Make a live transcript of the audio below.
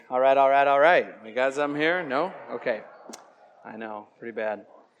All right. You guys, I'm here? No? Okay. I know, pretty bad.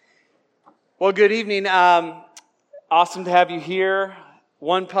 Well, good evening. Awesome to have you here.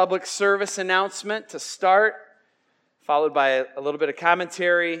 One public service announcement to start, followed by a little bit of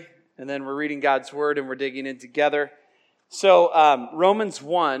commentary, and then we're reading God's Word and we're digging in together. So, Romans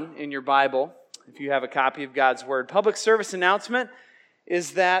 1 in your Bible, if you have a copy of God's Word. Public service announcement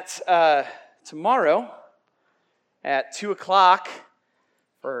is that tomorrow at 2 o'clock,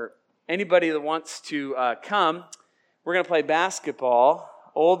 for anybody that wants to come, we're going to play basketball,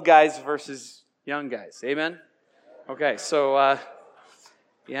 old guys versus young guys. Amen? Okay, so,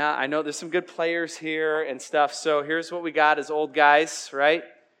 I know there's some good players here and stuff. So here's what we got as old guys, right?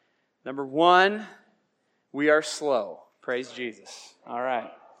 Number 1, we are slow. Praise Jesus. All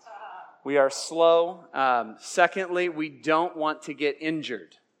right. We are slow. Secondly, we don't want to get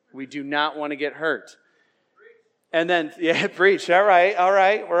injured. We do not want to get hurt. And then, preach. All right.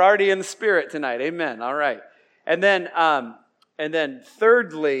 We're already in the spirit tonight. Amen. All right. And then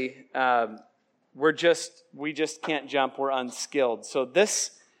thirdly, we just can't jump. We're unskilled. So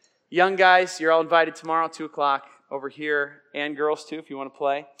this, young guys, you're all invited tomorrow, 2 o'clock over here, and girls too, if you want to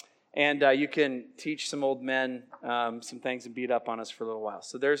play. And you can teach some old men some things and beat up on us for a little while.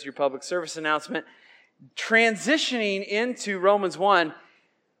 So there's your public service announcement. Transitioning into Romans 1,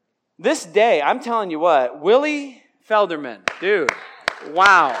 this day, I'm telling you what, Willie Felderman, dude,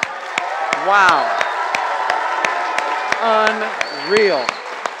 wow.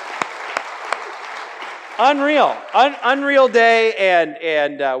 Unreal day,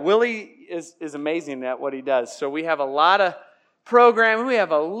 and Willie is amazing at what he does. So we have a lot of programming. We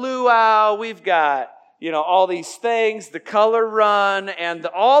have a luau. We've got, all these things, the color run, and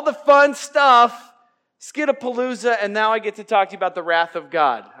all the fun stuff, Skidapalooza, and now I get to talk to you about the wrath of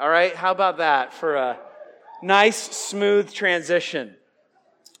God. All right? How about that for a nice, smooth transition?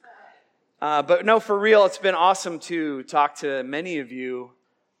 But no, for real, it's been awesome to talk to many of you,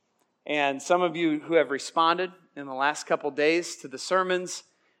 and some of you who have responded in the last couple days to the sermons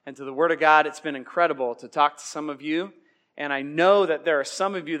and to the Word of God. It's been incredible to talk to some of you. And I know that there are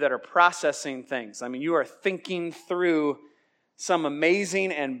some of you that are processing things. I mean, you are thinking through some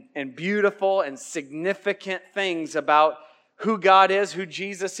amazing and beautiful and significant things about who God is, who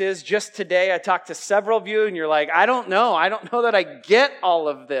Jesus is. Just today, I talked to several of you, and you're like, I don't know that I get all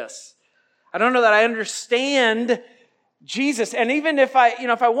of this. I don't know that I understand Jesus. And even if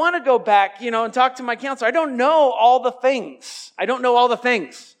I want to go back, and talk to my counselor, I don't know all the things.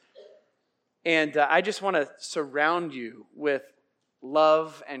 And I just want to surround you with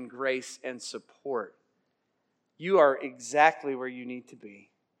love and grace and support. You are exactly where you need to be.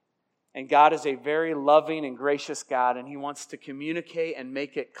 And God is a very loving and gracious God, and He wants to communicate and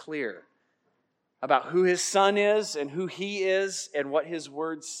make it clear about who His Son is and who He is and what His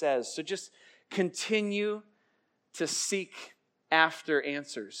Word says. So just continue to seek after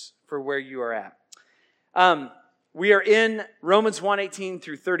answers for where you are at. We are in Romans 1:18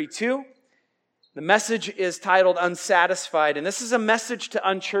 through 32. The message is titled Unsatisfied, and this is a message to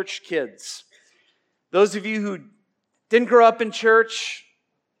unchurched kids. Those of you who didn't grow up in church,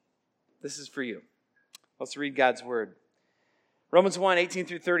 this is for you. Let's read God's Word. Romans 1:18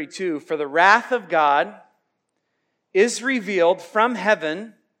 through 32. For the wrath of God is revealed from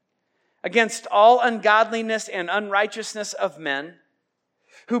heaven against all ungodliness and unrighteousness of men,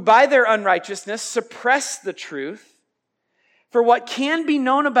 who by their unrighteousness suppress the truth. For what can be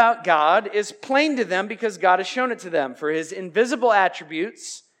known about God is plain to them because God has shown it to them. For His invisible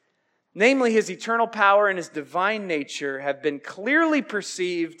attributes, namely His eternal power and His divine nature, have been clearly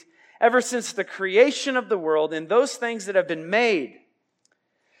perceived ever since the creation of the world in those things that have been made.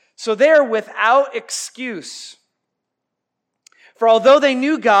 So they are without excuse. For although they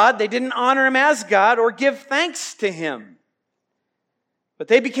knew God, they didn't honor Him as God or give thanks to Him. But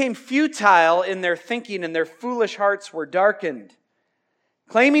they became futile in their thinking, and their foolish hearts were darkened.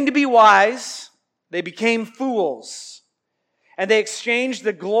 Claiming to be wise, they became fools. And they exchanged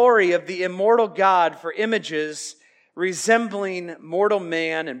the glory of the immortal God for images resembling mortal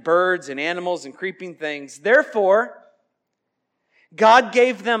man and birds and animals and creeping things. Therefore, God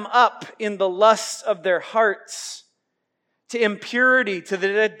gave them up in the lusts of their hearts to impurity, to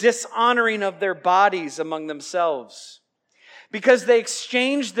the dishonoring of their bodies among themselves. Because they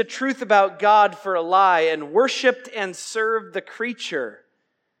exchanged the truth about God for a lie and worshipped and served the creature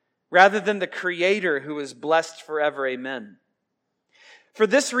rather than the Creator who is blessed forever. Amen. For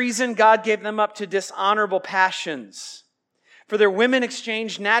this reason, God gave them up to dishonorable passions. For their women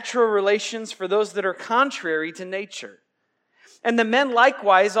exchanged natural relations for those that are contrary to nature. And the men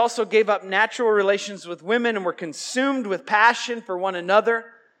likewise also gave up natural relations with women and were consumed with passion for one another,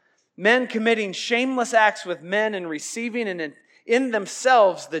 men committing shameless acts with men and receiving in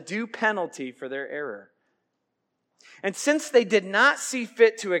themselves the due penalty for their error. And since they did not see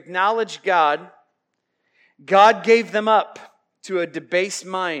fit to acknowledge God, God gave them up to a debased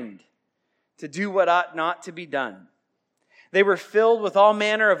mind to do what ought not to be done. They were filled with all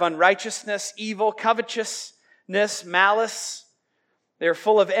manner of unrighteousness, evil, covetousness, malice. They are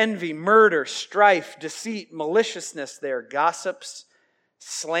full of envy, murder, strife, deceit, maliciousness. They are gossips,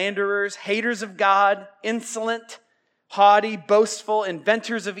 slanderers, haters of God, insolent, haughty, boastful,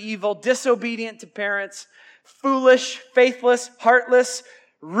 inventors of evil, disobedient to parents, foolish, faithless, heartless,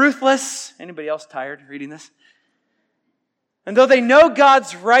 ruthless. Anybody else tired reading this? And though they know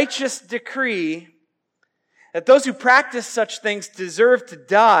God's righteous decree that those who practice such things deserve to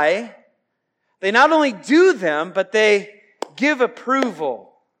die, they not only do them, but they give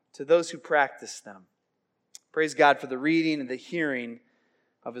approval to those who practice them. Praise God for the reading and the hearing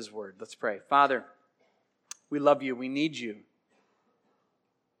of His Word. Let's pray. Father, we love You. We need You.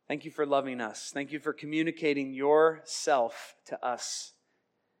 Thank You for loving us. Thank You for communicating Yourself to us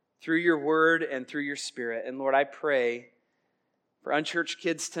through Your Word and through Your Spirit. And Lord, I pray for unchurched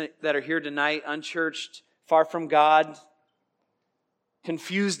kids that are here tonight, unchurched, far from God,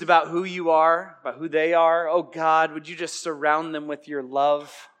 confused about who You are, about who they are. Oh God, would You just surround them with Your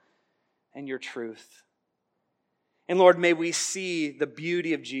love and Your truth. And Lord, may we see the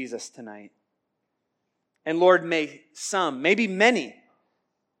beauty of Jesus tonight. And Lord, may some, maybe many,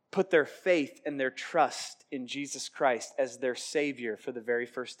 put their faith and their trust in Jesus Christ as their Savior for the very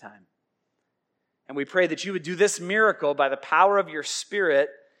first time. And we pray that You would do this miracle by the power of Your Spirit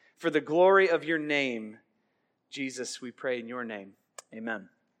for the glory of Your name. Jesus, we pray in Your name. Amen.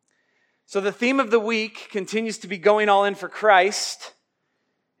 So the theme of the week continues to be going all in for Christ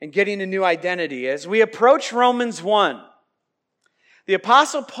and getting a new identity. As we approach Romans 1, the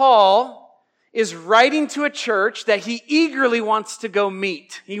Apostle Paul is writing to a church that he eagerly wants to go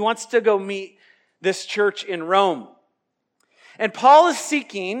meet. He wants to go meet this church in Rome. And Paul is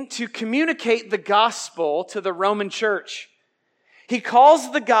seeking to communicate the gospel to the Roman church. He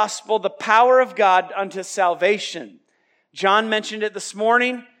calls the gospel the power of God unto salvation. John mentioned it this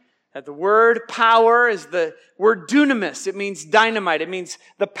morning, that the word power is the word dunamis. It means dynamite. It means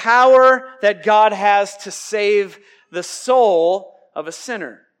the power that God has to save the soul of a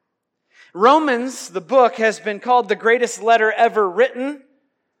sinner. Romans, the book, has been called the greatest letter ever written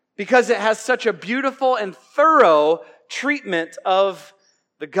because it has such a beautiful and thorough treatment of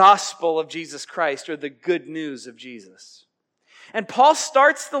the gospel of Jesus Christ, or the good news of Jesus. And Paul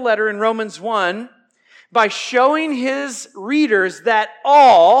starts the letter in Romans 1 by showing his readers that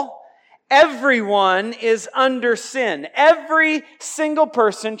everyone is under sin. Every single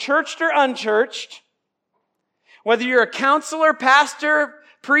person, churched or unchurched, whether you're a counselor, pastor,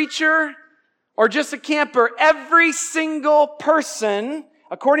 preacher, or just a camper, every single person,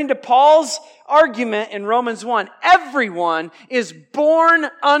 according to Paul's argument in Romans 1, everyone is born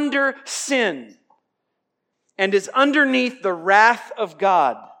under sin and is underneath the wrath of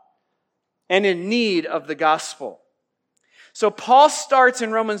God and in need of the gospel. So Paul starts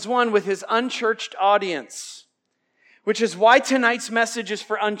in Romans 1 with his unchurched audience, which is why tonight's message is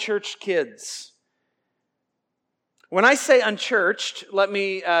for unchurched kids. When I say unchurched, let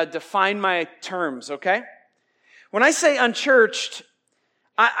me define my terms, okay? When I say unchurched,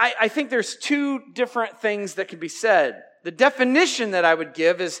 I think there's two different things that can be said. The definition that I would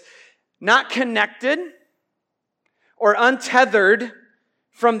give is not connected or untethered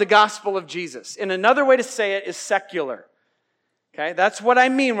from the gospel of Jesus. And another way to say it is secular. Okay, that's what I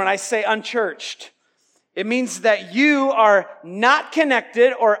mean when I say unchurched. It means that you are not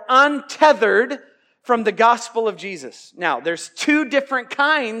connected or untethered from the gospel of Jesus. Now, there's two different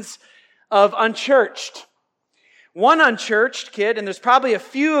kinds of unchurched. One unchurched kid, and there's probably a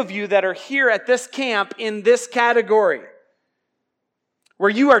few of you that are here at this camp in this category, where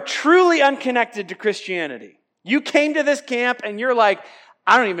you are truly unconnected to Christianity. You came to this camp and you're like,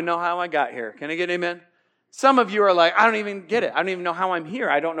 I don't even know how I got here. Can I get an amen? Some of you are like, I don't even get it. I don't even know how I'm here.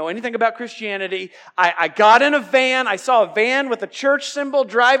 I don't know anything about Christianity. I got in a van. I saw a van with a church symbol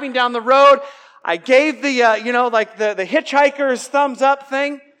driving down the road. I gave the hitchhiker's thumbs up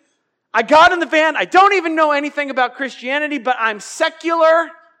thing. I got in the van. I don't even know anything about Christianity, but I'm secular.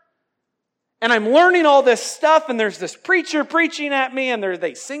 And I'm learning all this stuff. And there's this preacher preaching at me. And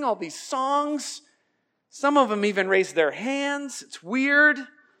they sing all these songs. Some of them even raise their hands. It's weird.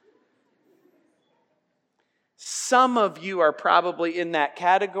 Some of you are probably in that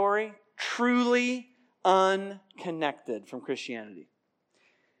category, truly unconnected from Christianity.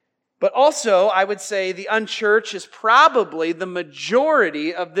 But also, I would say the unchurched is probably the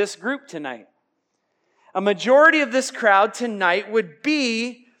majority of this group tonight. A majority of this crowd tonight would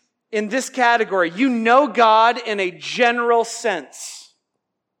be in this category. You know God in a general sense.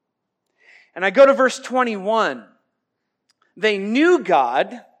 And I go to verse 21. They knew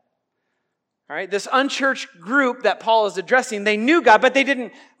God. All right, this unchurched group that Paul is addressing, they knew God, but they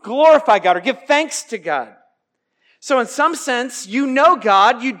didn't glorify God or give thanks to God. So in some sense, you know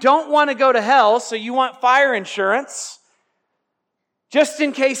God, you don't want to go to hell, so you want fire insurance. Just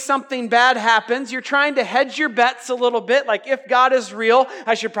in case something bad happens, you're trying to hedge your bets a little bit, like if God is real,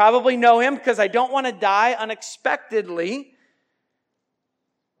 I should probably know Him because I don't want to die unexpectedly.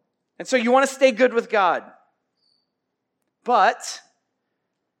 And so you want to stay good with God. But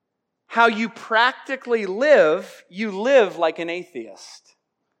how you practically live, you live like an atheist.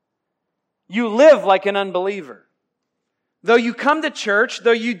 You live like an unbeliever. Though you come to church,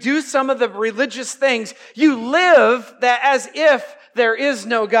 though you do some of the religious things, you live that as if there is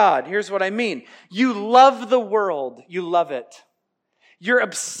no God. Here's what I mean. You love the world. You love it. You're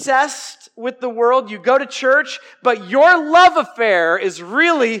obsessed with the world. You go to church, but your love affair is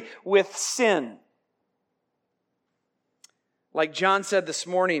really with sin. Like John said this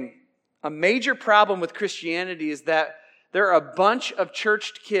morning, a major problem with Christianity is that there are a bunch of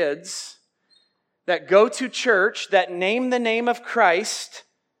churched kids that go to church, that name the name of Christ,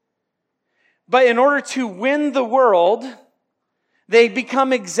 but in order to win the world, they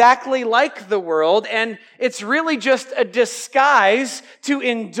become exactly like the world, and it's really just a disguise to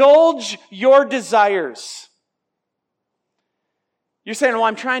indulge your desires. You're saying, well,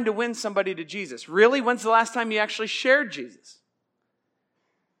 I'm trying to win somebody to Jesus. Really? When's the last time you actually shared Jesus?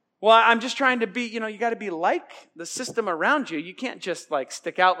 Well, I'm just trying to be, you got to be like the system around you. You can't just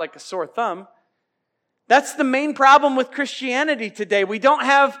stick out like a sore thumb. That's the main problem with Christianity today. We don't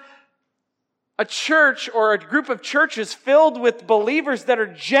have a church or a group of churches filled with believers that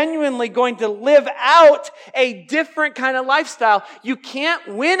are genuinely going to live out a different kind of lifestyle. You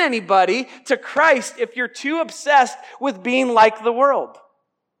can't win anybody to Christ if you're too obsessed with being like the world.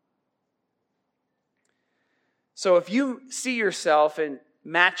 So if you see yourself in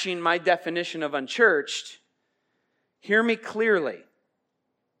matching my definition of unchurched, hear me clearly.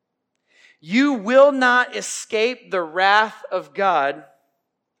 You will not escape the wrath of God,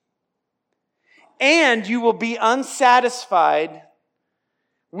 and you will be unsatisfied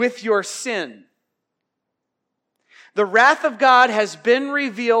with your sin. The wrath of God has been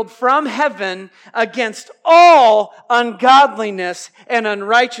revealed from heaven against all ungodliness and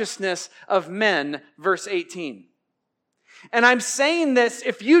unrighteousness of men, verse 18. And I'm saying this,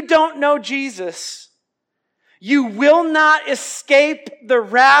 if you don't know Jesus, you will not escape the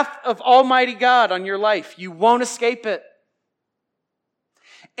wrath of Almighty God on your life. You won't escape it.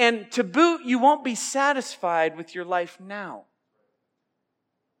 And to boot, you won't be satisfied with your life now.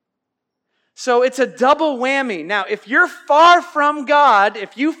 So it's a double whammy. Now, if you're far from God,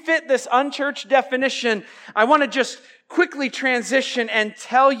 if you fit this unchurched definition, I want to just quickly transition and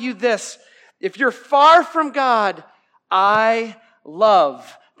tell you this. If you're far from God, I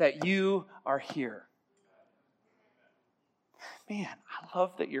love that you are here. Man, I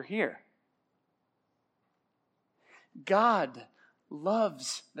love that you're here. God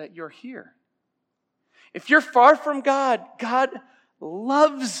loves that you're here. If you're far from God, God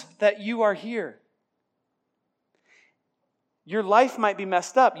loves that you are here. Your life might be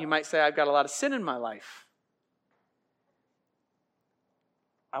messed up. You might say, I've got a lot of sin in my life.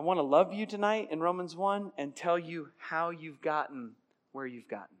 I want to love you tonight in Romans 1 and tell you how you've gotten where you've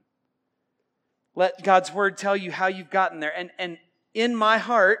gotten. Let God's word tell you how you've gotten there. And in my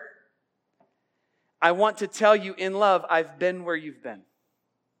heart, I want to tell you in love, I've been where you've been.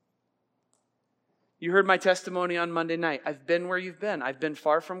 You heard my testimony on Monday night. I've been where you've been. I've been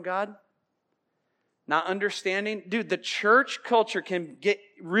far from God, not understanding. Dude, the church culture can get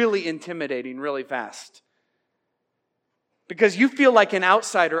really intimidating really fast. Because you feel like an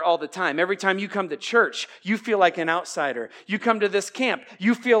outsider all the time. Every time you come to church, you feel like an outsider. You come to this camp,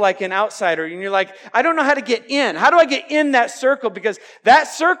 you feel like an outsider. And you're like, I don't know how to get in. How do I get in that circle? Because that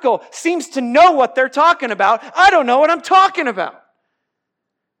circle seems to know what they're talking about. I don't know what I'm talking about.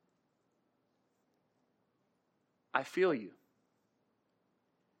 I feel you.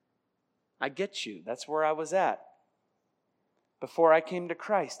 I get you. That's where I was at. Before I came to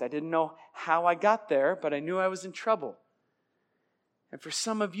Christ, I didn't know how I got there, but I knew I was in trouble. And for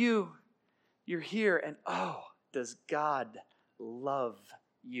some of you, you're here and does God love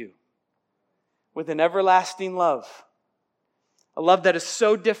you with an everlasting love. A love that is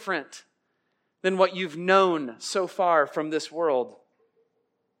so different than what you've known so far from this world.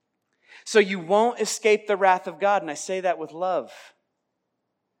 So you won't escape the wrath of God. And I say that with love.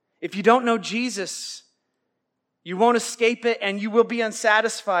 If you don't know Jesus, you won't escape it and you will be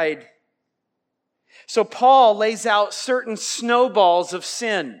unsatisfied. So Paul lays out certain snowballs of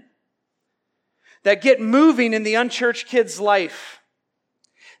sin that get moving in the unchurched kid's life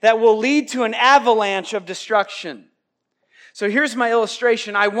that will lead to an avalanche of destruction. So here's my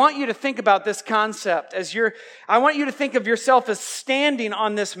illustration. I want you to think about this concept I want you to think of yourself as standing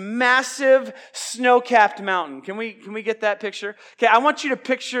on this massive snow-capped mountain. Can we get that picture? Okay, I want you to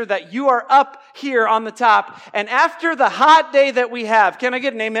picture that you are up here on the top, and after the hot day that we have, can I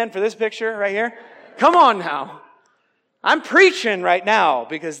get an amen for this picture right here? Come on now. I'm preaching right now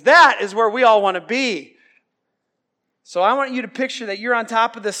because that is where we all want to be. So I want you to picture that you're on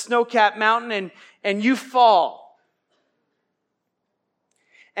top of the snow-capped mountain and you fall.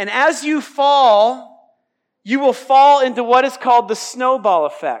 And as you fall, you will fall into what is called the snowball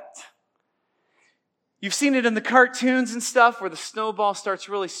effect. You've seen it in the cartoons and stuff where the snowball starts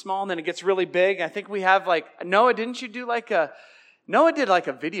really small and then it gets really big. I think we have Noah, didn't you do Noah did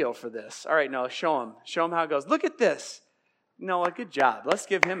a video for this. All right, Noah, show him. Show him how it goes. Look at this. Noah, good job. Let's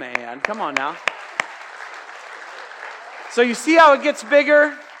give him a hand. Come on now. So you see how it gets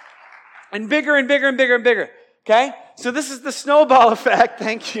bigger and bigger and bigger and bigger and bigger. Okay? So this is the snowball effect.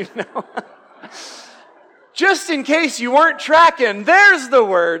 Thank you, Noah. Just in case you weren't tracking, there's the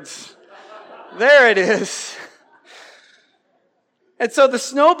words. There it is. And so the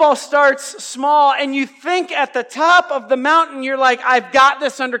snowball starts small, and you think at the top of the mountain, you're like, I've got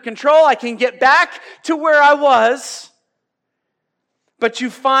this under control. I can get back to where I was. But you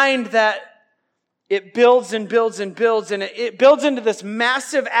find that it builds and builds and builds, and it builds into this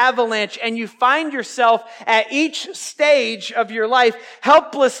massive avalanche, and you find yourself at each stage of your life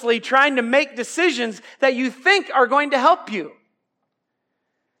helplessly trying to make decisions that you think are going to help you.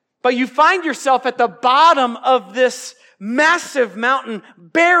 But you find yourself at the bottom of this massive mountain,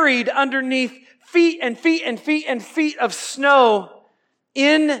 buried underneath feet and feet and feet and feet of snow,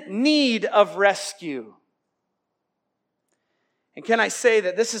 in need of rescue. And can I say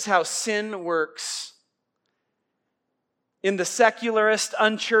that this is how sin works? In the secularist,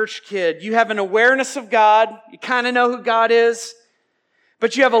 unchurched kid, you have an awareness of God. You kind of know who God is.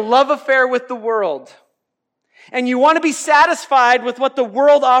 But you have a love affair with the world. And you want to be satisfied with what the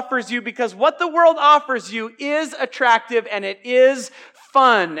world offers you because what the world offers you is attractive and it is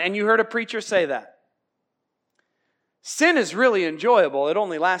fun. And you heard a preacher say that. Sin is really enjoyable. It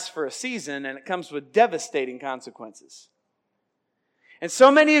only lasts for a season and it comes with devastating consequences. And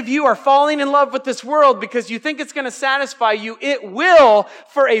so many of you are falling in love with this world because you think it's going to satisfy you. It will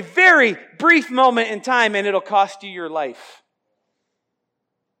for a very brief moment in time, and it'll cost you your life.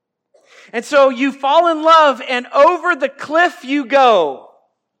 And so you fall in love, and over the cliff you go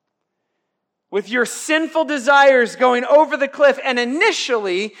with your sinful desires going over the cliff. And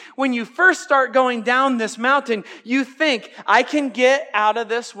initially, when you first start going down this mountain, you think, I can get out of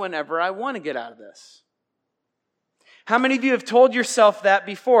this whenever I want to get out of this. How many of you have told yourself that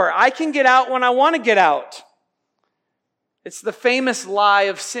before? I can get out when I want to get out. It's the famous lie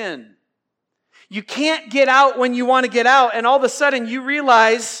of sin. You can't get out when you want to get out, and all of a sudden you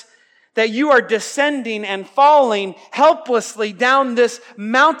realize that you are descending and falling helplessly down this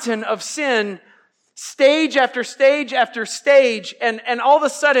mountain of sin, stage after stage after stage, and all of a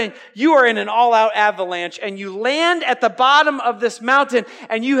sudden you are in an all-out avalanche, and you land at the bottom of this mountain,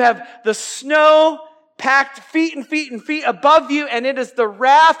 and you have the snow packed feet and feet and feet above you, and it is the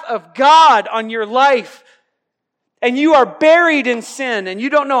wrath of God on your life. And you are buried in sin, and you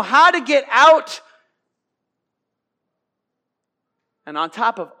don't know how to get out. And on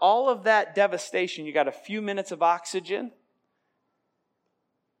top of all of that devastation, you got a few minutes of oxygen.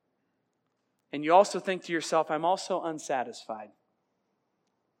 And you also think to yourself, I'm also unsatisfied.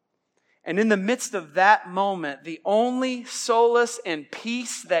 And in the midst of that moment, the only solace and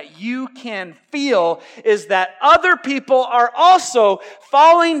peace that you can feel is that other people are also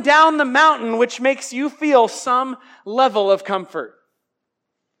falling down the mountain, which makes you feel some level of comfort.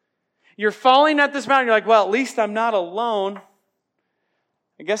 You're falling at this mountain, you're like, well, at least I'm not alone.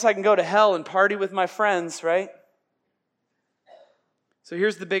 I guess I can go to hell and party with my friends, right? So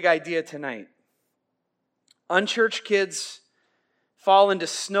here's the big idea tonight. Unchurched kids fall into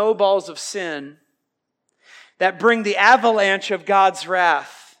snowballs of sin that bring the avalanche of God's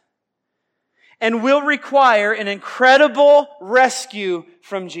wrath and will require an incredible rescue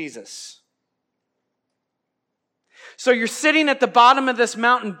from Jesus. So you're sitting at the bottom of this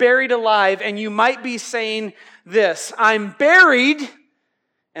mountain buried alive, and you might be saying this, I'm buried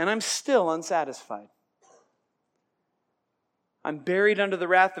and I'm still unsatisfied. I'm buried under the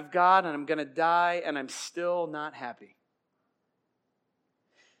wrath of God, and I'm going to die, and I'm still not happy.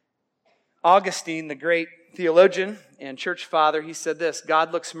 Augustine, the great theologian and church father, he said this: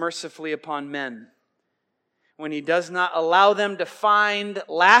 God looks mercifully upon men when He does not allow them to find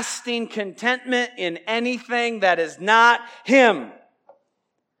lasting contentment in anything that is not Him.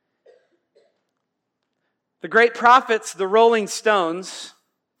 The great prophets, the Rolling Stones.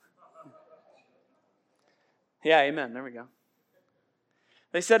 Yeah, amen. There we go.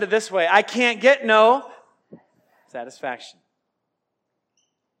 They said it this way: I can't get no satisfaction.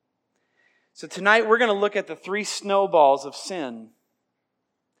 So tonight we're going to look at the 3 snowballs of sin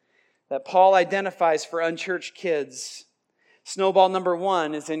that Paul identifies for unchurched kids. Snowball number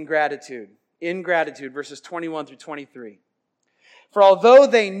 1 is ingratitude. Ingratitude, verses 21 through 23. For although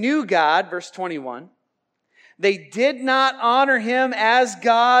they knew God, verse 21, they did not honor Him as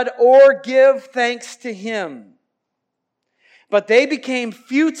God or give thanks to Him. But they became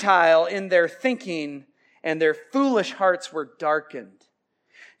futile in their thinking, and their foolish hearts were darkened.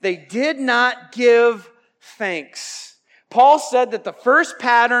 They did not give thanks. Paul said that the first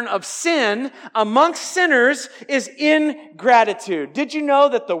pattern of sin amongst sinners is ingratitude. Did you know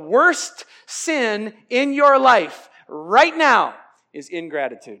that the worst sin in your life right now is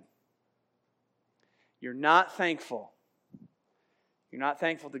ingratitude? You're not thankful. You're not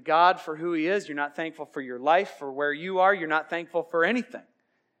thankful to God for who He is. You're not thankful for your life, for where you are. You're not thankful for anything.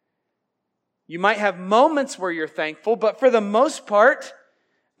 You might have moments where you're thankful, but for the most part,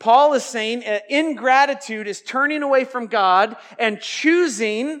 Paul is saying ingratitude is turning away from God and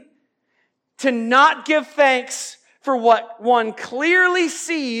choosing to not give thanks for what one clearly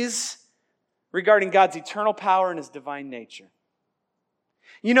sees regarding God's eternal power and His divine nature.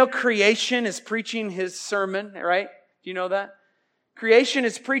 You know, creation is preaching His sermon, right? Do you know that? Creation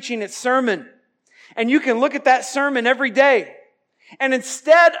is preaching its sermon. And you can look at that sermon every day. And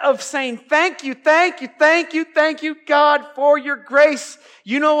instead of saying, thank you, God, for your grace,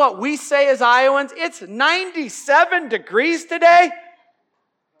 you know what we say as Iowans? It's 97 degrees today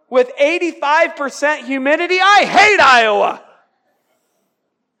with 85% humidity. I hate Iowa.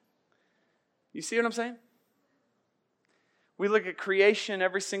 You see what I'm saying? We look at creation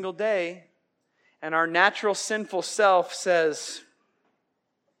every single day, and our natural sinful self says,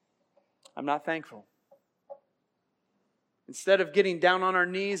 I'm not thankful. Instead of getting down on our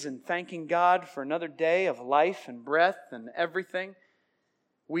knees and thanking God for another day of life and breath and everything,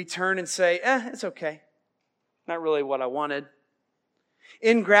 we turn and say, it's okay. Not really what I wanted.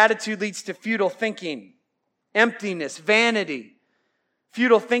 Ingratitude leads to futile thinking, emptiness, vanity.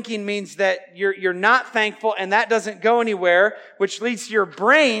 Futile thinking means that you're not thankful, and that doesn't go anywhere, which leads your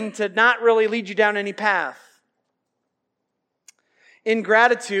brain to not really lead you down any path.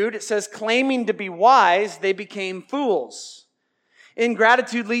 Ingratitude, it says, claiming to be wise, they became fools.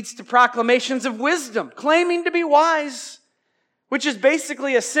 Ingratitude leads to proclamations of wisdom, claiming to be wise, which is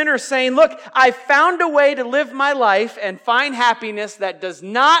basically a sinner saying, look, I found a way to live my life and find happiness that does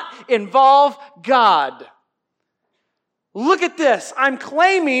not involve God. Look at this. I'm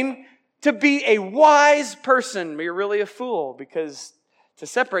claiming to be a wise person. But you're really a fool, because to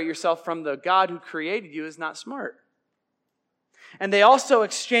separate yourself from the God who created you is not smart. And they also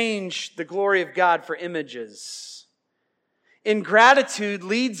exchange the glory of God for images. Ingratitude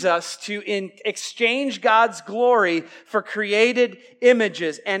leads us to exchange God's glory for created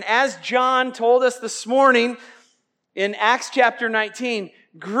images. And as John told us this morning in Acts chapter 19,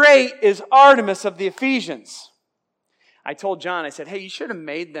 great is Artemis of the Ephesians. I told John, I said, hey, you should have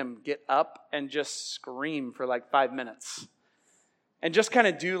made them get up and just scream for like 5 minutes. And just kind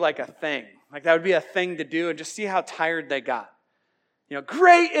of do like a thing. Like that would be a thing to do, and just see how tired they got. You know,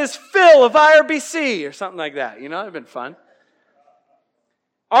 great is Phil of IRBC or something like that. You know, it would have been fun.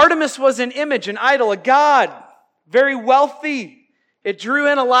 Artemis was an image, an idol, a god, very wealthy. It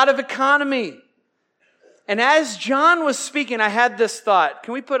drew in a lot of economy. And as John was speaking, I had this thought.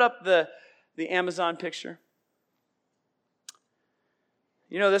 Can we put up the Amazon picture?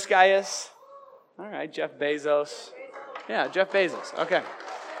 You know who this guy is? All right, Jeff Bezos. Yeah, Jeff Bezos. Okay.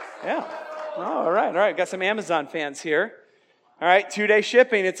 Yeah. Oh, all right. Got some Amazon fans here. All right, 2-day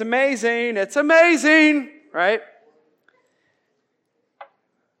shipping. It's amazing. It's amazing. Right?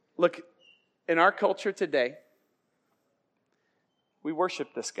 Look, in our culture today, we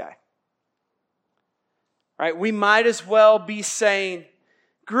worship this guy. Right? We might as well be saying,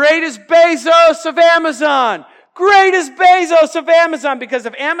 great is Bezos of Amazon. Great is Bezos of Amazon. Because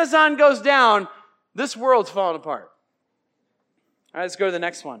if Amazon goes down, this world's falling apart. All right, let's go to the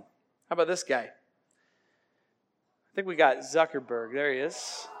next one. How about this guy? I think we got Zuckerberg. There he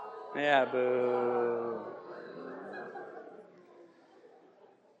is. Yeah, boo.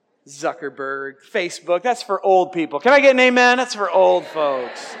 Zuckerberg, Facebook, that's for old people. Can I get an amen? That's for old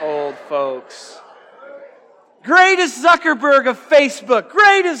folks. Old folks. Greatest Zuckerberg of Facebook.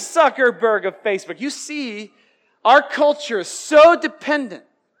 Greatest Zuckerberg of Facebook. You see, our culture is so dependent.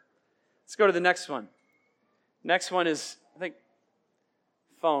 Let's go to the next one. Next one is, I think,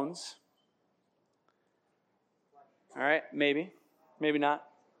 phones. All right, maybe. Maybe not.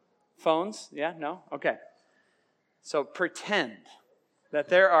 Phones? Yeah? No? Okay. So pretend that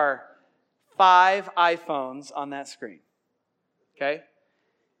there are 5 iPhones on that screen. Okay?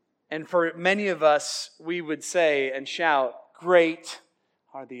 And for many of us, we would say and shout, great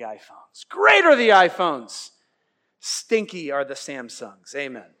are the iPhones. Great are the iPhones. Stinky are the Samsungs.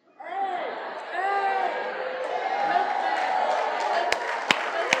 Amen.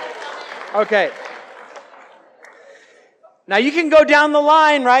 Okay. Now you can go down the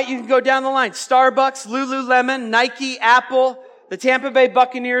line, right? You can go down the line. Starbucks, Lululemon, Nike, Apple, the Tampa Bay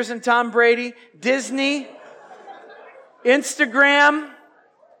Buccaneers and Tom Brady, Disney, Instagram,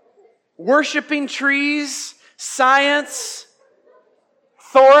 worshiping trees, science,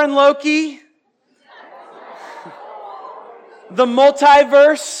 Thor and Loki, the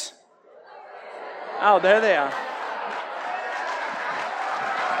multiverse. Oh, there they are.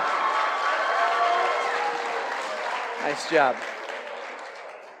 Nice job.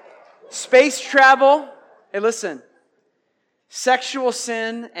 Space travel. Hey, listen. Sexual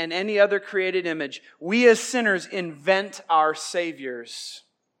sin and any other created image. We as sinners invent our saviors.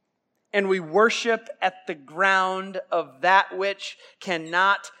 And we worship at the ground of that which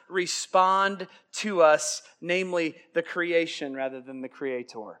cannot respond to us, namely the creation rather than the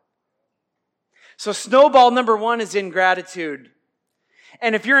creator. So snowball number 1 is ingratitude.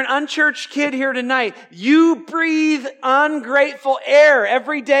 And if you're an unchurched kid here tonight, you breathe ungrateful air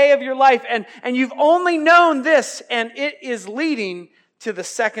every day of your life. And you've only known this, and it is leading to the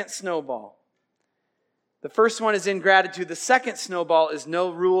second snowball. The first one is ingratitude. The second snowball is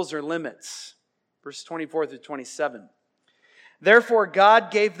no rules or limits. Verse 24 through 27. Therefore God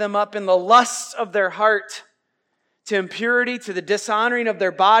gave them up in the lusts of their heart to impurity, to the dishonoring of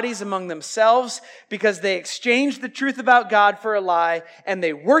their bodies among themselves, because they exchanged the truth about God for a lie, and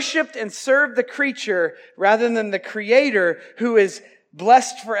they worshiped and served the creature rather than the Creator, who is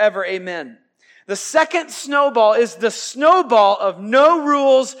blessed forever. Amen. The second snowball is the snowball of no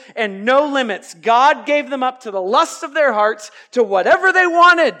rules and no limits. God gave them up to the lusts of their hearts, to whatever they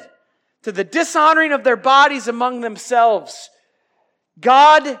wanted, to the dishonoring of their bodies among themselves.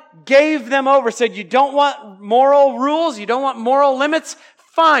 God gave them over, said, you don't want moral rules, you don't want moral limits?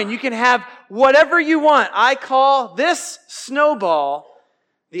 Fine, you can have whatever you want. I call this snowball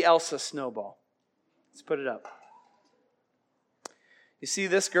the Elsa snowball. Let's put it up. You see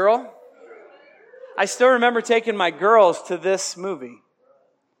this girl? I still remember taking my girls to this movie.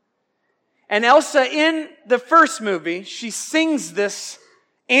 And Elsa, in the first movie, she sings this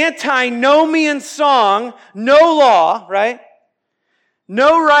antinomian song, no law, right?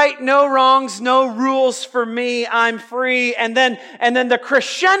 No right, no wrongs, no rules for me, I'm free. And then the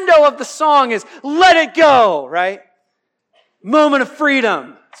crescendo of the song is, let it go, right? Moment of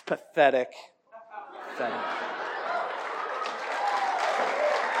freedom. It's pathetic. Pathetic.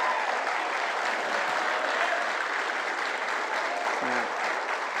 Yeah.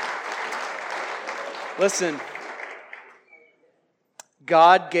 Listen.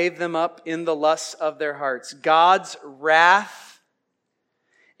 God gave them up in the lusts of their hearts. God's wrath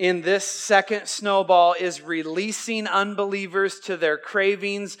in this second snowball is releasing unbelievers to their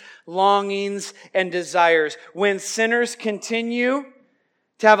cravings, longings, and desires. When sinners continue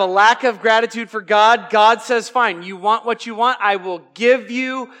to have a lack of gratitude for God, God says, fine, you want what you want, I will give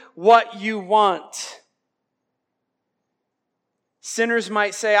you what you want. Sinners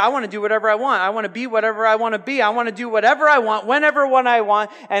might say, I want to do whatever I want. I want to be whatever I want to be. I want to do whatever I want, whenever when I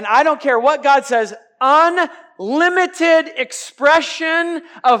want, and I don't care what God says. Unlimited expression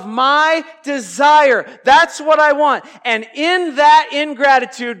of my desire. That's what I want. And in that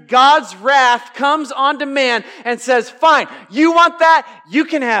ingratitude, God's wrath comes onto man and says, fine, you want that? You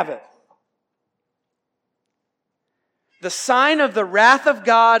can have it. The sign of the wrath of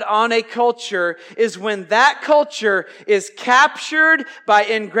God on a culture is when that culture is captured by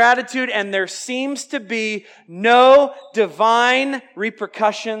ingratitude and there seems to be no divine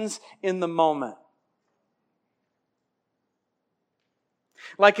repercussions in the moment.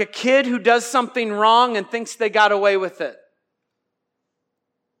 Like a kid who does something wrong and thinks they got away with it.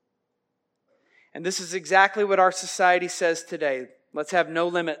 And this is exactly what our society says today. Let's have no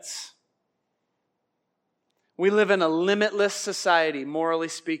limits. We live in a limitless society, morally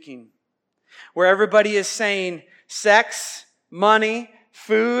speaking, where everybody is saying sex, money,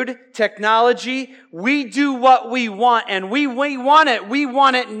 food, technology. We do what we want, and we want it. We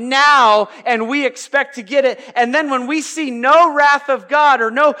want it now, and we expect to get it. And then when we see no wrath of God or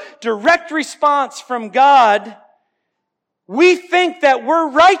no direct response from God, we think that we're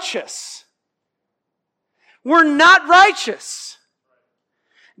righteous. We're not righteous.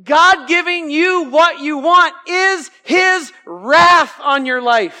 God giving you what you want is His wrath on your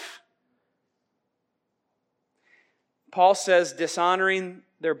life. Paul says, dishonoring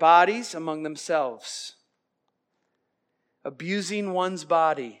their bodies among themselves, abusing one's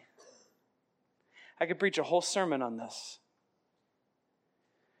body. I could preach a whole sermon on this.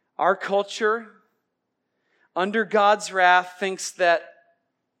 Our culture, under God's wrath, thinks that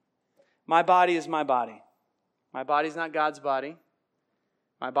my body is my body. My body's not God's body.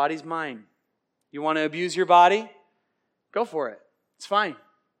 My body's mine. You want to abuse your body? Go for it. It's fine.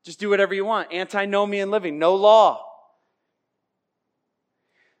 Just do whatever you want. Antinomian living, no law.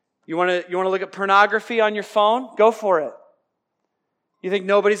 You want to look at pornography on your phone? Go for it. You think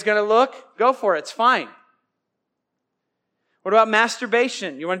nobody's going to look? Go for it. It's fine. What about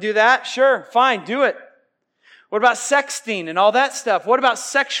masturbation? You want to do that? Sure, fine, do it. What about sexting and all that stuff? What about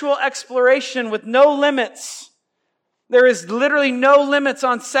sexual exploration with no limits? There is literally no limits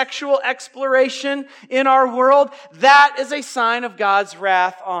on sexual exploration in our world. That is a sign of God's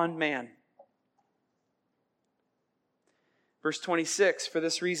wrath on man. Verse 26, for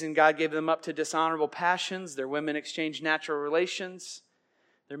this reason God gave them up to dishonorable passions. Their women exchanged natural relations.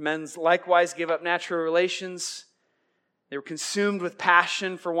 Their men likewise gave up natural relations. They were consumed with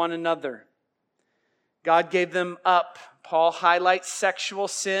passion for one another. God gave them up. Paul highlights sexual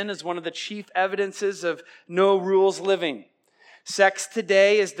sin as one of the chief evidences of no rules living. Sex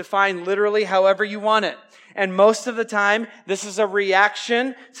today is defined literally however you want it. And most of the time, this is a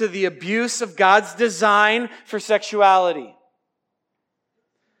reaction to the abuse of God's design for sexuality.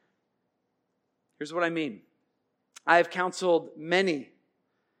 Here's what I mean. I have counseled many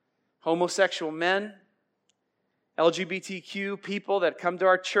homosexual men, LGBTQ people that come to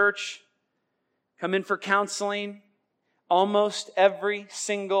our church, come in for counseling. Almost every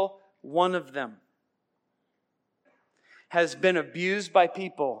single one of them has been abused by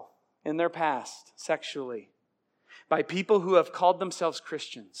people in their past sexually, by people who have called themselves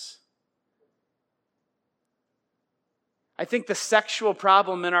Christians. I think the sexual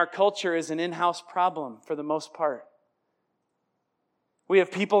problem in our culture is an in-house problem for the most part. We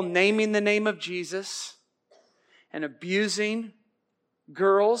have people naming the name of Jesus and abusing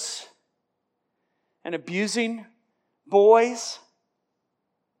girls and abusing boys.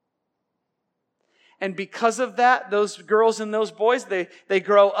 And because of that, those girls and those boys, they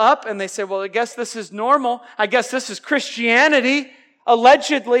grow up and they say, well, I guess this is normal. I guess this is Christianity.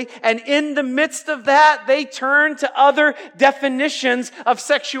 Allegedly, and in the midst of that, they turn to other definitions of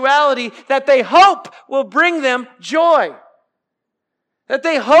sexuality that they hope will bring them joy. That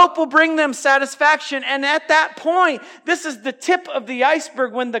they hope will bring them satisfaction. And at that point, this is the tip of the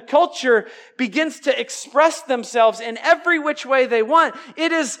iceberg when the culture begins to express themselves in every which way they want.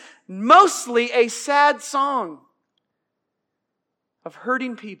 It is mostly a sad song of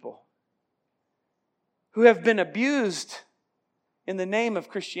hurting people who have been abused in the name of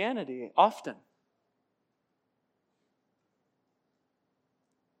Christianity, often.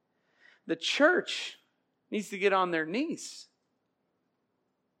 The church needs to get on their knees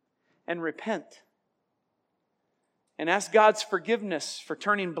and repent and ask God's forgiveness for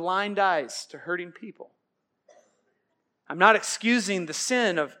turning blind eyes to hurting people. I'm not excusing the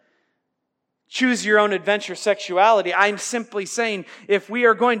sin of choose your own adventure sexuality. I'm simply saying if we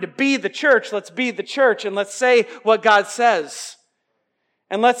are going to be the church, let's be the church and let's say what God says.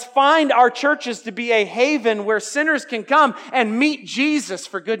 And let's find our churches to be a haven where sinners can come and meet Jesus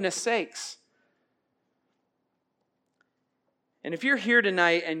for goodness sakes. And if you're here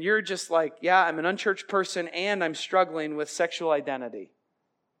tonight and you're just like, yeah, I'm an unchurched person and I'm struggling with sexual identity,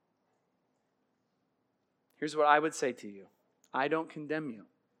 here's what I would say to you. I don't condemn you.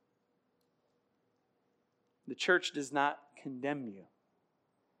 The church does not condemn you.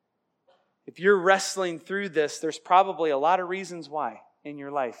 If you're wrestling through this, there's probably a lot of reasons why in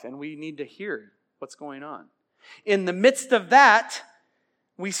your life, and we need to hear what's going on. In the midst of that,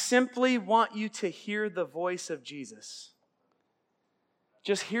 we simply want you to hear the voice of Jesus.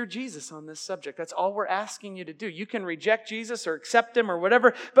 Just hear Jesus on this subject. That's all we're asking you to do. You can reject Jesus or accept Him or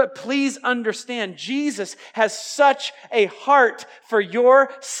whatever, but please understand, Jesus has such a heart for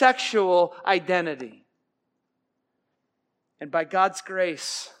your sexual identity. And by God's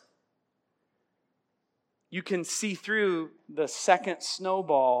grace, you can see through the second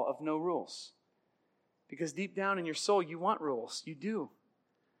snowball of no rules. Because deep down in your soul, you want rules. You do.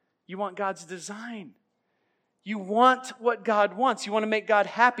 You want God's design. You want what God wants. You want to make God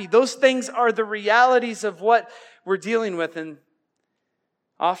happy. Those things are the realities of what we're dealing with. And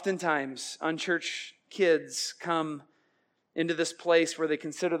oftentimes, unchurched kids come into this place where they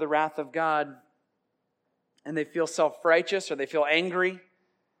consider the wrath of God and they feel self-righteous or they feel angry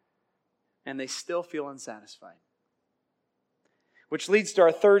and they still feel unsatisfied. Which leads to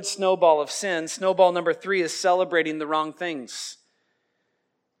our third snowball of sin. Snowball number 3 is celebrating the wrong things.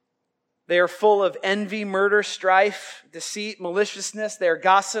 They are full of envy, murder, strife, deceit, maliciousness. They are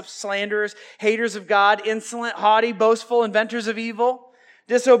gossips, slanderers, haters of God, insolent, haughty, boastful, inventors of evil,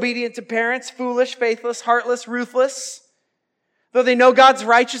 disobedient to parents, foolish, faithless, heartless, ruthless. Though they know God's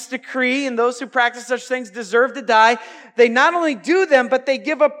righteous decree and those who practice such things deserve to die, they not only do them, but they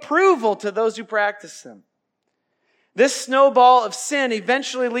give approval to those who practice them. This snowball of sin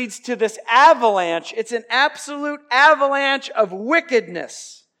eventually leads to this avalanche. It's an absolute avalanche of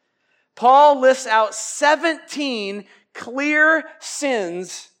wickedness. Paul lists out 17 clear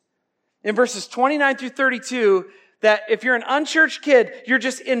sins in verses 29 through 32 that if you're an unchurched kid, you're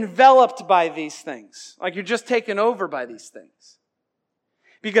just enveloped by these things. Like you're just taken over by these things.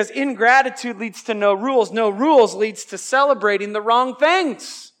 Because ingratitude leads to no rules. No rules leads to celebrating the wrong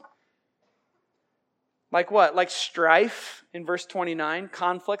things. Like what? Like strife in verse 29.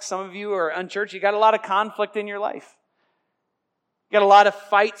 Conflict. Some of you are unchurched. You got a lot of conflict in your life. You got a lot of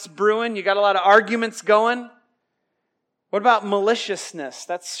fights brewing. You got a lot of arguments going. What about maliciousness?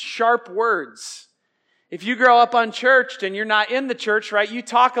 That's sharp words. If you grow up unchurched and you're not in the church, right, you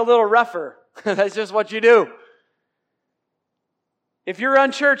talk a little rougher. That's just what you do. If you're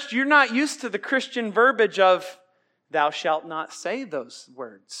unchurched, you're not used to the Christian verbiage of, thou shalt not say those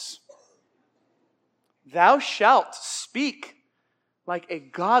words. Thou shalt speak like a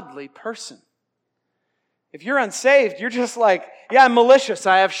godly person. If you're unsaved, you're just like, yeah, I'm malicious.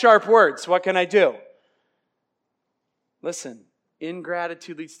 I have sharp words. What can I do? Listen,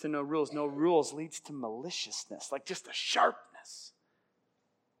 ingratitude leads to no rules. No rules leads to maliciousness, like just a sharpness.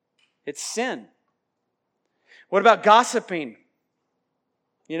 It's sin. What about gossiping?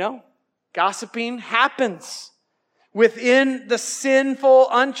 You know, gossiping happens within the sinful,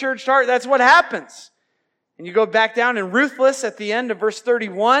 unchurched heart. That's what happens. And you go back down and ruthless at the end of verse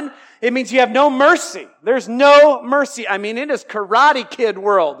 31, it means you have no mercy. There's no mercy. I mean, it is Karate Kid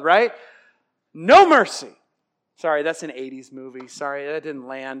world, right? No mercy. Sorry, that's an 80s movie. Sorry, that didn't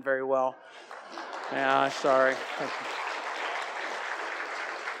land very well. Yeah, sorry.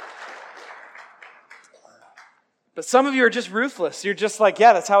 But some of you are just ruthless. You're just like,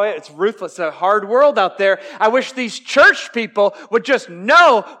 yeah, that's how it's ruthless. It's a hard world out there. I wish these church people would just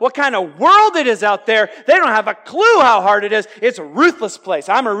know what kind of world it is out there. They don't have a clue how hard it is. It's a ruthless place.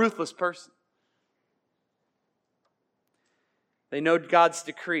 I'm a ruthless person. They know God's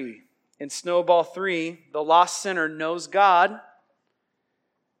decree. In Snowball 3, the lost sinner knows God,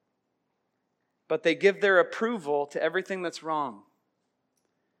 but they give their approval to everything that's wrong.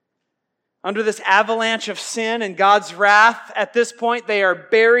 Under this avalanche of sin and God's wrath, at this point, they are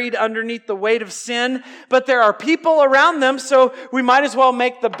buried underneath the weight of sin. But there are people around them, so we might as well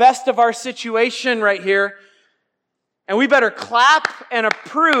make the best of our situation right here. And we better clap and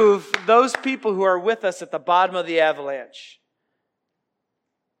approve those people who are with us at the bottom of the avalanche.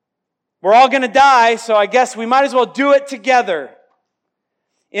 We're all going to die, so I guess we might as well do it together.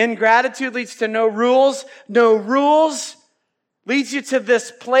 Ingratitude leads to no rules. No rules leads you to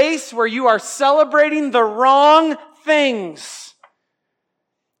this place where you are celebrating the wrong things.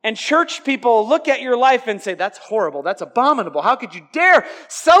 And church people look at your life and say, that's horrible, that's abominable. How could you dare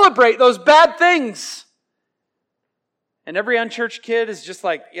celebrate those bad things? And every unchurched kid is just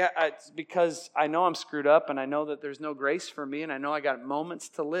like, yeah, it's because I know I'm screwed up and I know that there's no grace for me and I know I got moments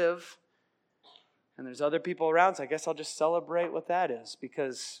to live. And there's other people around, so I guess I'll just celebrate what that is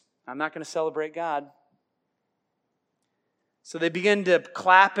because I'm not going to celebrate God. So they begin to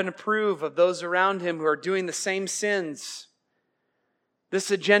clap and approve of those around him who are doing the same sins. This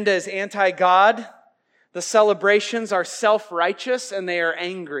agenda is anti-God. The celebrations are self-righteous and they are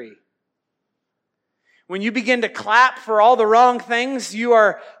angry. When you begin to clap for all the wrong things, you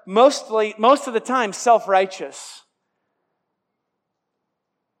are most of the time self-righteous.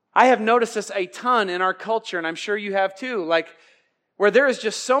 I have noticed this a ton in our culture, and I'm sure you have too, like where there is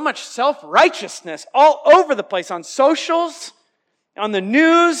just so much self-righteousness all over the place on socials, on the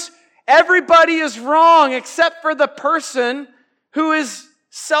news. Everybody is wrong except for the person who is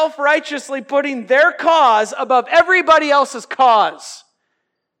self-righteously putting their cause above everybody else's cause.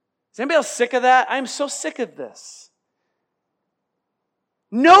 Is anybody else sick of that? I'm so sick of this.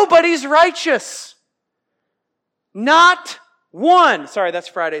 Nobody's righteous. Not One. Sorry, that's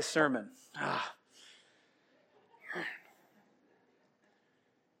Friday's sermon.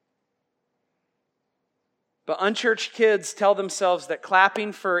 But unchurched kids tell themselves that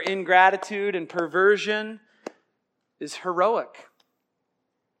clapping for ingratitude and perversion is heroic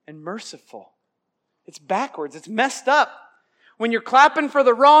and merciful. It's backwards. It's messed up. When you're clapping for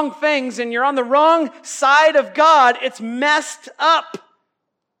the wrong things and you're on the wrong side of God, it's messed up.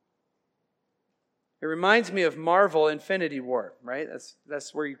 It reminds me of Marvel Infinity War, right?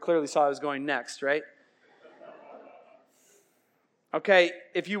 That's where you clearly saw I was going next, right? Okay,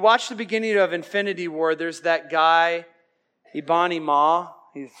 if you watch the beginning of Infinity War, there's that guy, Ebony Maw.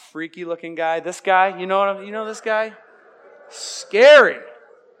 He's a freaky looking guy. This guy, you know this guy? Scary.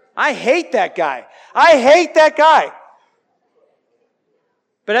 I hate that guy.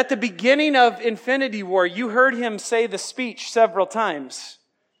 But at the beginning of Infinity War, you heard him say the speech several times.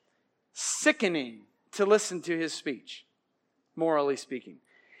 Sickening to listen to his speech, morally speaking.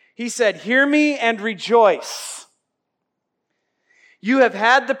 He said, "Hear me and rejoice. You have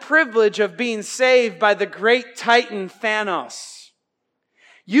had the privilege of being saved by the great Titan Thanos.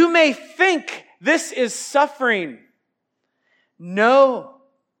 You may think this is suffering. No,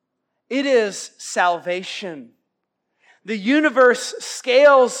 it is salvation. The universe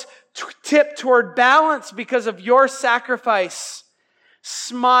scales tip toward balance because of your sacrifice.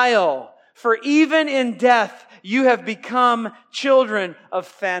 Smile, for even in death, you have become children of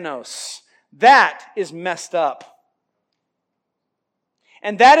Thanos." That is messed up.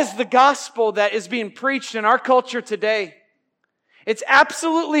 And that is the gospel that is being preached in our culture today. It's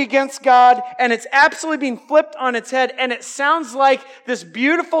absolutely against God, and it's absolutely being flipped on its head, and it sounds like this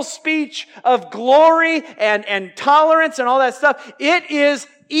beautiful speech of glory and tolerance and all that stuff. It is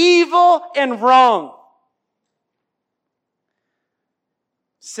evil and wrong.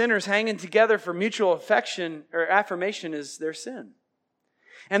 Sinners hanging together for mutual affection or affirmation is their sin.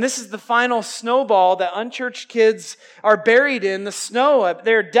 And this is the final snowball that unchurched kids are buried in, the snow.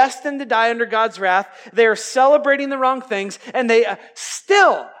 They're destined to die under God's wrath. They are celebrating the wrong things, and they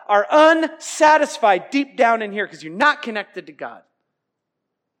still are unsatisfied deep down in here because you're not connected to God.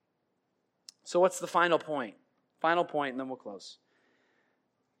 So what's the final point? Final point, and then we'll close.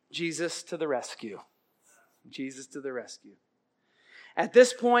 Jesus to the rescue. Jesus to the rescue. At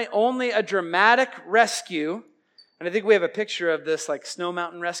this point, only a dramatic rescue, and I think we have a picture of this like Snow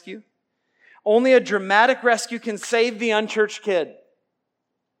Mountain Rescue. Only a dramatic rescue can save the unchurched kid.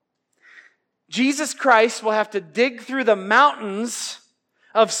 Jesus Christ will have to dig through the mountains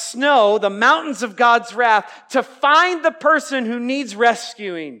of snow, the mountains of God's wrath, to find the person who needs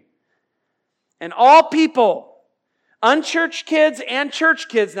rescuing. And all people, unchurched kids and church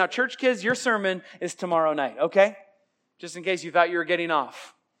kids. Now, church kids, your sermon is tomorrow night, okay? Just in case you thought you were getting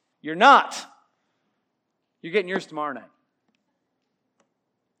off. You're not. You're getting yours tomorrow night.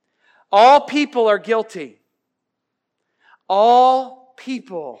 All people are guilty. All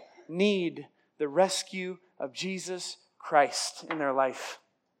people need the rescue of Jesus Christ in their life.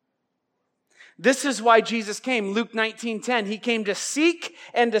 This is why Jesus came. Luke 19:10. He came to seek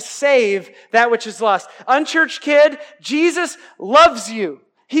and to save that which is lost. Unchurched kid, Jesus loves you.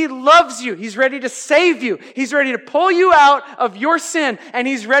 He loves you. He's ready to save you. He's ready to pull you out of your sin, and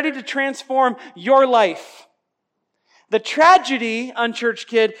He's ready to transform your life. The tragedy, unchurched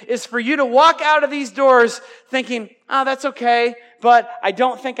kid, is for you to walk out of these doors thinking, "Oh, that's okay, but I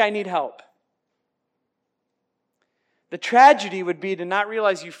don't think I need help." The tragedy would be to not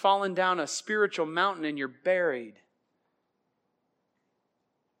realize you've fallen down a spiritual mountain and you're buried.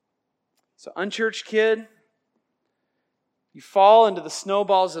 So, unchurched kid, you fall into the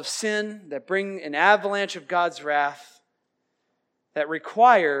snowballs of sin that bring an avalanche of God's wrath that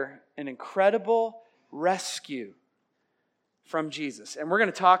require an incredible rescue from Jesus. And we're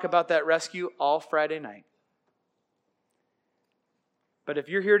going to talk about that rescue all Friday night. But if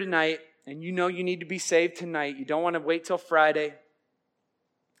you're here tonight and you know you need to be saved tonight, you don't want to wait till Friday,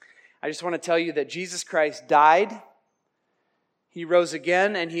 I just want to tell you that Jesus Christ died, He rose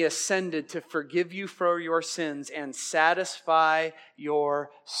again, and He ascended to forgive you for your sins and satisfy your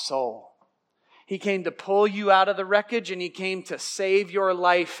soul. He came to pull you out of the wreckage, and He came to save your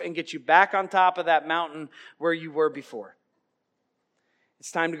life and get you back on top of that mountain where you were before.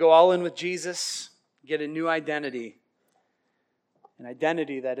 It's time to go all in with Jesus, get a new identity, an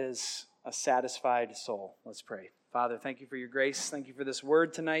identity that is a satisfied soul. Let's pray. Father, thank You for Your grace. Thank You for this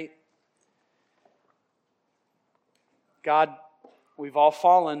word tonight. God, we've all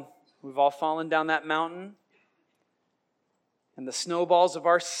fallen. We've all fallen down that mountain. And the snowballs of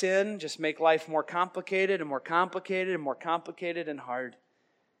our sin just make life more complicated and more complicated and more complicated and hard.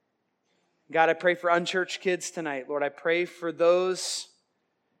 God, I pray for unchurched kids tonight. Lord, I pray for those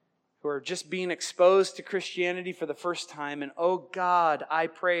who are just being exposed to Christianity for the first time. And oh God, I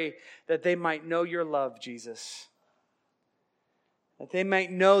pray that they might know your love, Jesus. That they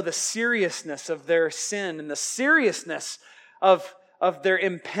might know the seriousness of their sin and the seriousness of their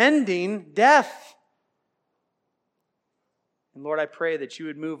impending death. And Lord, I pray that you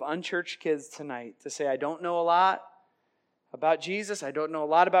would move unchurched kids tonight to say, I don't know a lot about Jesus. I don't know a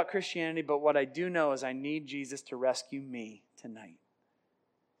lot about Christianity, but what I do know is I need Jesus to rescue me tonight.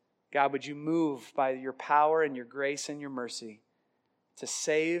 God, would you move by your power and your grace and your mercy to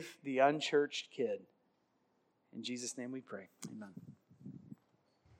save the unchurched kid? In Jesus' name we pray. Amen.